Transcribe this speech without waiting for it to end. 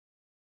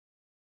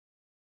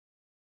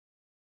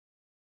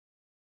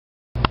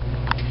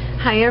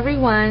Hi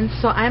everyone,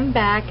 so I'm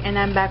back and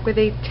I'm back with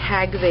a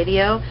tag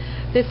video.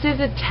 This is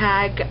a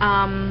tag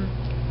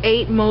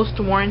 8 most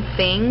worn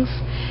things,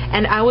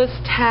 and I was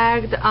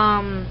tagged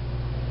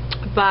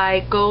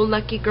by Go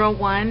Lucky Girl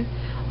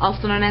 1,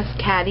 also known as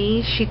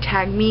Caddy. She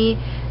tagged me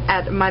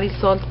at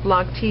Marisol's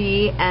Blog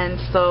TV, and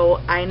so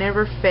I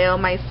never fail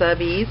my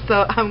subbies,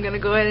 so I'm gonna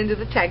go ahead and do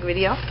the tag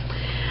video.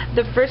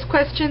 The first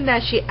question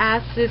that she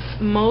asked is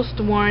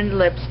most worn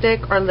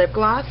lipstick or lip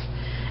gloss.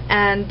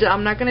 And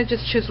I'm not going to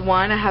just choose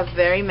one. I have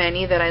very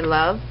many that I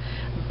love.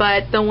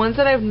 But the ones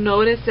that I've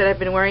noticed that I've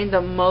been wearing the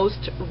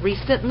most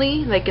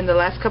recently, like in the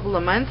last couple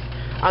of months,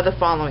 are the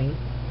following.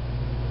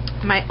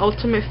 My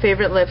ultimate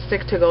favorite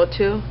lipstick to go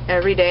to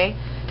every day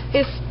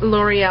is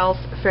L'Oreal's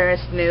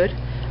Fairest Nude.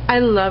 I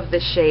love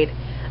this shade.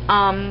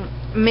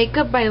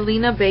 Makeup by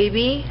Lena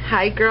Baby.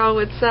 Hi girl,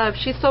 what's up?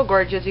 She's so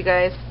gorgeous, you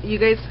guys.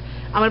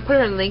 I'm going to put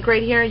her link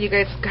right here. You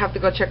guys have to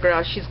go check her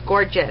out. She's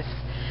gorgeous.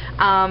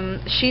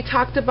 She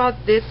talked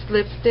about this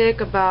lipstick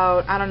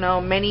about, I don't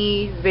know,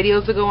 many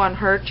videos ago on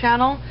her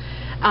channel,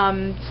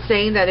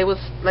 saying that it was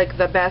like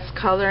the best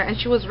color, and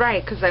she was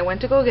right, because I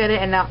went to go get it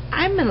and now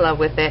I'm in love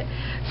with it.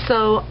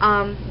 So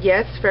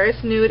yes,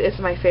 Fairest Nude is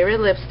my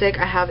favorite lipstick.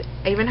 I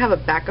even have a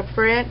backup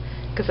for it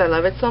because I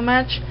love it so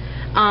much.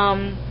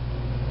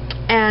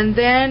 And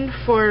then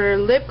for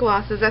lip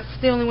glosses, that's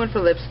the only one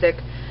for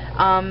lipstick.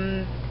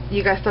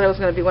 You guys thought it was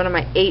going to be one of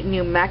my 8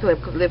 new MAC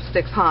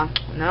lipsticks, huh?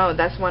 No,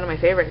 that's one of my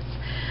favorites.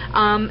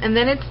 And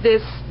then it's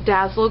this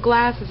Dazzle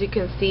glass. As you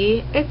can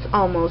see, it's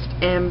almost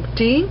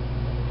empty.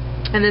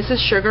 And this is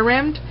sugar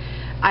rimmed.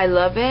 I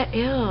love it.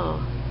 Ew.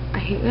 I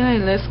hate when my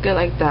lips get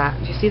like that.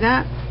 Do you see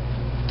that?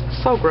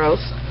 So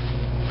gross.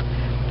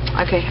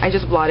 Okay, I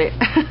just blotted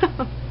it.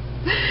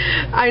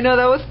 I know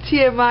that was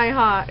TMI,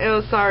 huh?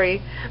 Ew,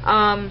 sorry.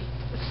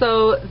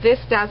 So this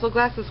Dazzle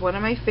glass is one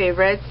of my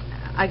favorites.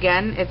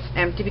 Again, it's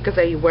empty because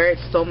I wear it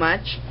so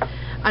much.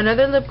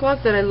 Another lip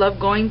gloss that I love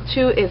going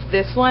to is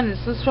this one.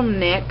 This is from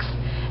NYX,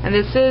 and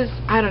this is,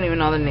 I don't even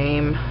know the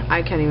name.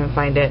 I can't even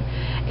find it.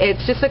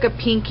 It's just like a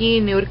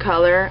pinky nude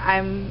color.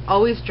 I'm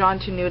always drawn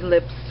to nude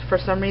lips for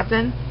some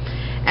reason,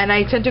 and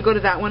I tend to go to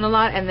that one a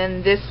lot. And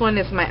then this one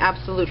is my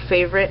absolute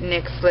favorite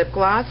NYX lip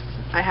gloss.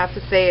 I have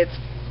to say it's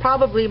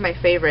probably my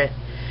favorite.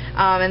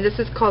 And this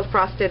is called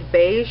Frosted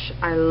Beige.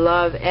 I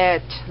love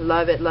it.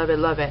 Love it, love it,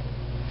 love it.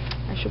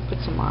 I should put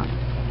some on.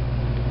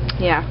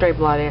 Yeah, after I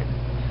blot it.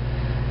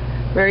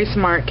 Very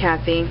smart,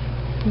 Kathy.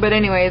 But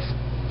anyways,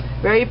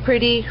 very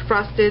pretty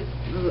frosted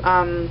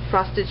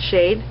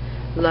shade.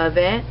 Love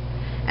it.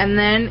 And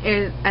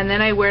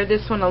then I wear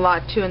this one a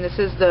lot too, and this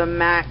is the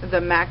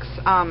MAC's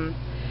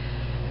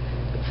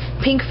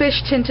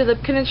Pinkfish Tinted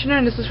Lip Conditioner,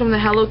 and this is from the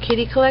Hello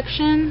Kitty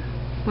collection,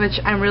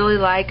 which I really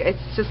like.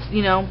 It's just,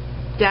 you know,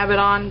 dab it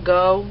on,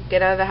 go,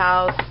 get out of the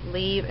house,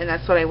 leave, and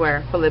that's what I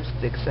wear for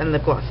lipsticks and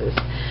lip glosses.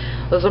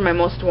 Those are my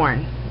most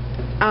worn.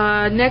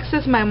 Next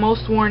is my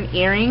most worn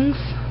earrings.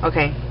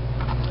 Okay,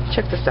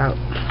 check this out.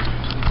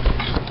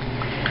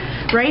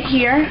 Right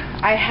here,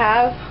 I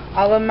have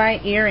all of my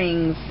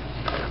earrings,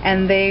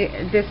 and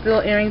this little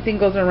earring thing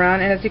goes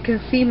around, and as you can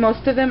see,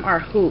 most of them are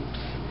hoops.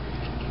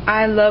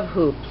 I love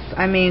hoops.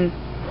 I mean,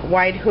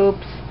 white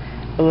hoops,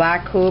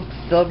 black hoops,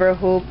 silver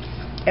hoops,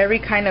 every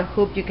kind of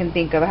hoop you can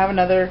think of. I have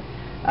another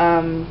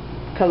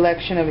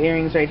collection of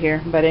earrings right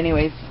here, but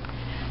anyways,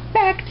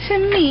 back to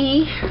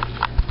me.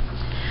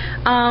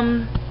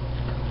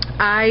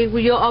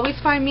 You'll always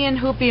find me in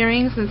hoop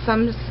earrings in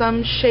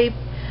some shape,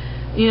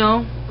 you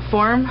know,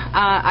 form.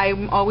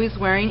 I'm always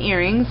wearing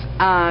earrings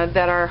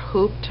that are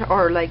hooped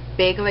or like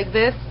big like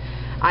this.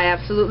 I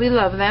absolutely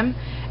love them.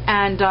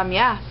 And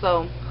yeah,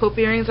 so hoop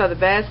earrings are the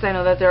best. I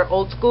know that they're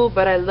old school,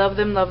 but I love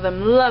them, love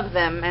them, love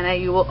them,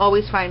 and you will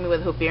always find me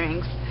with hoop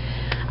earrings.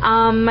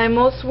 My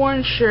most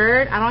worn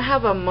shirt, I don't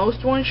have a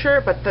most worn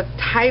shirt, but the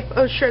type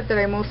of shirt that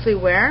I mostly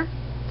wear,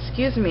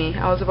 excuse me,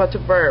 I was about to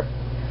burp.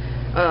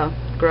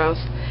 Gross.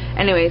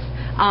 Anyways,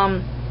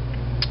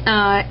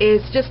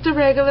 it's just a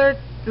regular,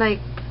 like,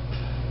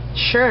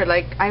 shirt.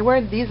 Like, I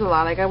wear these a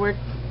lot. Like, I wear,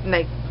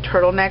 like,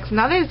 turtlenecks.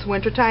 Now that it's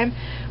wintertime,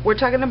 we're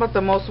talking about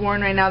the most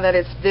worn right now that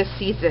it's this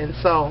season.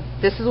 So,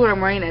 this is what I'm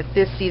wearing at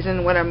this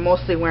season, what I'm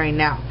mostly wearing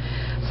now.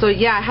 So,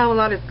 yeah, I have a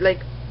lot of, like,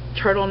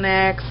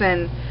 turtlenecks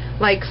and,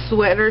 like,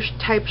 sweater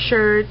type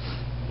shirts.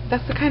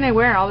 That's the kind I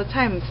wear all the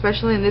time,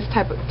 especially in this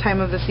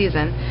time of the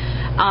season.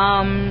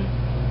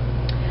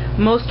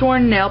 Most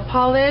worn nail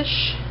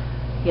polish.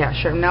 Yeah,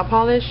 sure, nail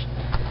polish.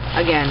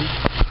 Again,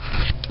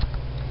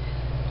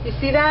 you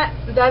see that?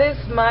 That is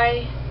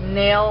my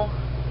nail,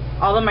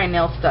 all of my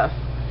nail stuff.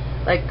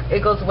 Like,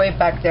 it goes way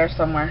back there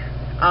somewhere.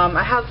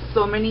 I have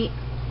so many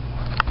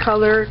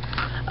color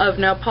of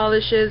nail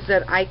polishes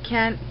that I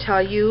can't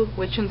tell you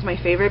which one's my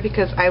favorite,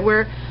 because I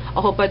wear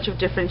a whole bunch of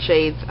different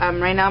shades.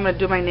 Right now I'm going to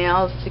do my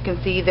nails. You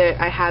can see that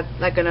I had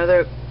like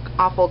another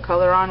awful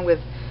color on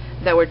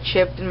that were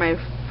chipped in my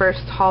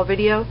first haul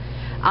video.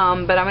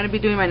 But I'm going to be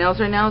doing my nails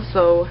right now,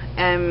 so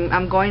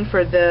I'm going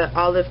for the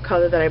olive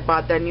color that I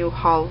bought, that new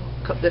haul,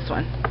 this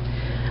one.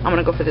 I'm going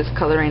to go for this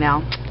color right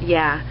now.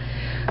 Yeah.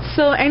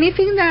 So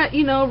anything that,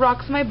 you know,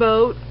 rocks my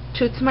boat,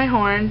 toots my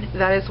horn,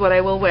 that is what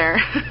I will wear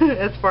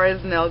as far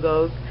as nail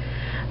goes.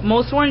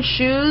 Most worn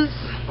shoes.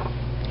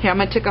 Here, I'm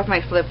going to take off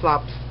my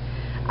flip-flops.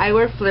 I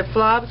wear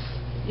flip-flops,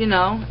 you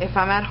know, if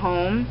I'm at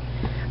home.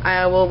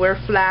 I will wear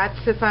flats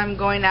if I'm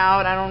going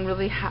out. I don't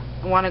really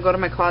want to go to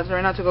my closet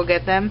right now to go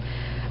get them.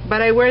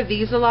 But I wear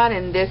these a lot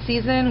in this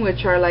season,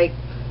 which are like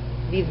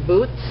these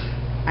boots.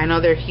 I know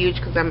they're huge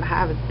because I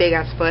have a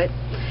big-ass foot.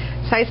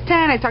 Size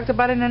 10, I talked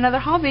about it in another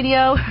haul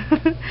video.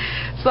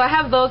 So I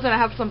have those and I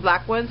have some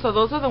black ones. So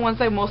those are the ones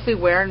I mostly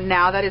wear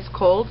now that it's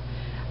cold.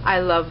 I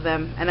love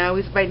them. And I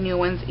always buy new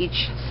ones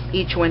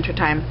each winter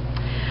time.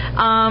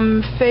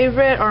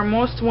 Favorite or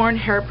most worn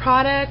hair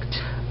product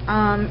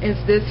is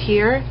this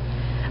here.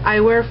 I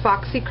wear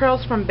Foxy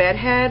Curls from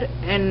Bedhead,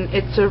 and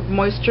it's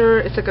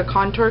like a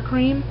contour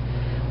cream,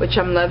 which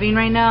I'm loving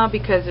right now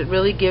because it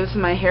really gives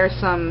my hair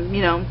some,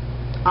 you know,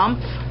 oomph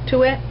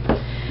to it.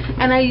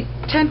 And I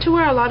tend to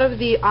wear a lot of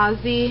the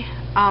Aussie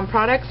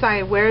products.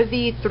 I wear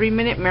the 3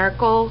 Minute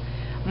Miracle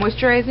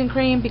moisturizing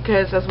cream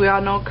because, as we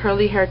all know,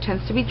 curly hair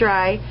tends to be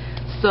dry.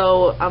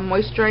 So a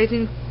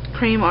moisturizing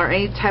cream or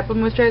any type of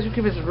moisturizing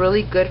cream is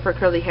really good for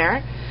curly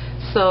hair.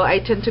 So I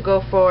tend to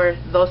go for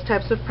those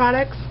types of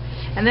products.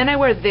 And then I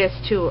wear this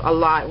too a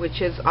lot,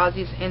 which is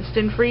Aussie's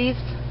Instant Freeze.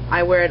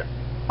 I wear it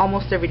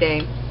almost every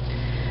day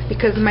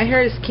because my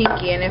hair is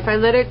kinky, and if I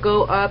let it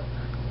go up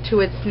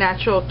to its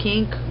natural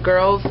kink,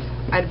 girls,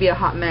 I'd be a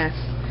hot mess.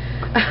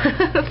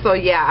 So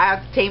yeah, I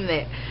have to tame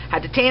it. I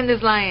had to tame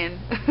this lion.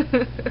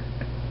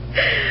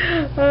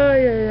 Oh,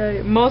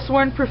 yeah. Most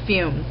worn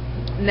perfume.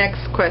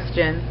 Next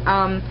question.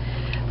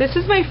 This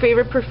is my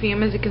favorite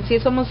perfume. As you can see,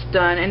 it's almost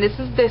done, and this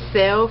is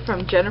Deseo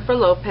from Jennifer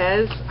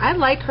Lopez. I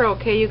like her,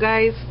 okay, you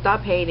guys?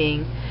 Stop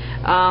hating.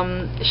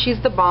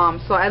 She's the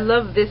bomb. So I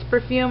love this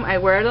perfume. I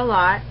wear it a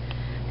lot,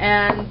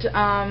 and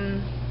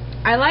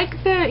I like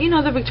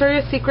the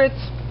Victoria's Secret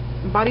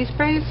body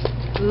sprays.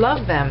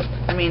 Love them.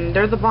 I mean,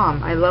 they're the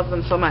bomb. I love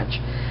them so much.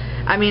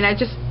 I mean, I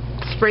just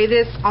spray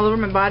this all over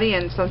my body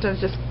and sometimes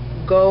just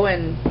go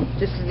and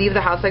just leave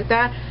the house like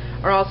that,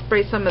 or I'll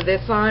spray some of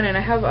this on. And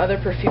I have other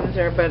perfumes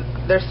there, but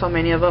there's so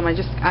many of them.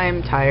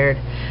 I'm tired.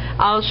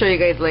 I'll show you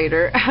guys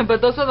later.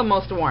 But those are the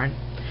most worn.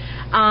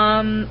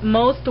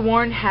 Most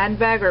worn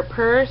handbag or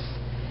purse.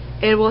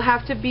 It will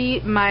have to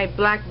be my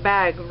black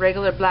bag,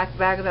 regular black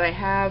bag that I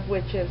have,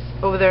 which is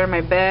over there in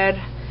my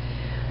bed.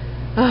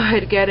 Oh,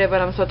 I'd get it,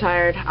 but I'm so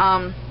tired.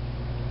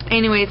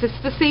 Anyways,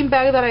 it's the same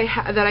bag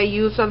that I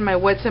used on my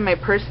What's in My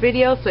Purse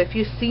video. So if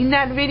you've seen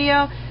that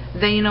video,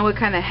 then you know what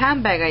kind of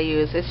handbag I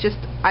use. It's just,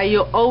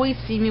 you'll always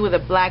see me with a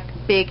black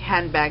big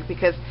handbag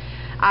because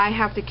I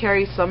have to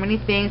carry so many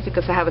things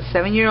because I have a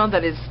 7-year-old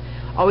that is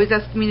always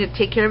asking me to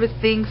take care of his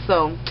things.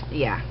 So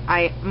yeah,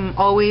 I'm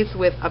always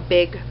with a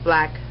big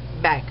black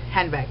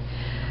handbag.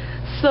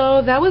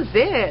 So that was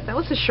it. That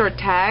was a short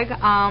tag.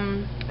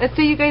 Let's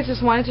say you guys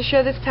just wanted to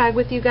share this tag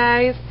with you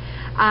guys.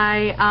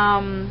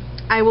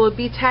 I will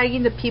be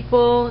tagging the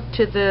people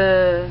to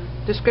the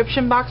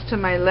description box to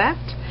my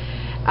left.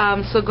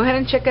 So go ahead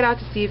and check it out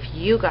to see if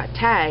you got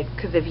tagged.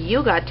 Because if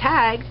you got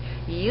tagged,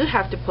 you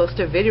have to post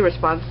a video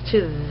response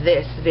to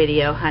this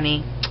video,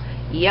 honey.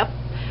 Yep.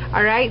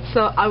 Alright,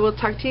 so I will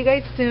talk to you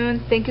guys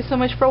soon. Thank you so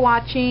much for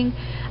watching.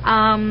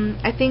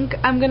 I think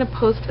I'm going to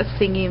post a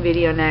singing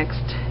video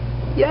next.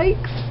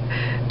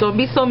 Yikes. Don't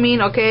be so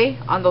mean, okay,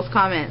 on those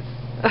comments.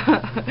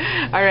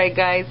 Alright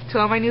guys, to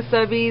all my new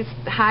subbies,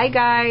 hi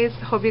guys,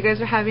 hope you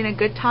guys are having a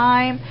good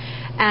time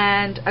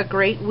and a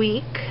great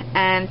week.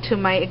 And to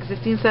my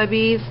existing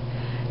subbies,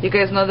 you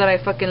guys know that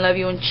I fucking love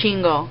you un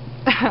chingo.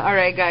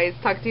 Alright guys,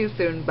 talk to you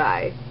soon,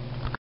 bye.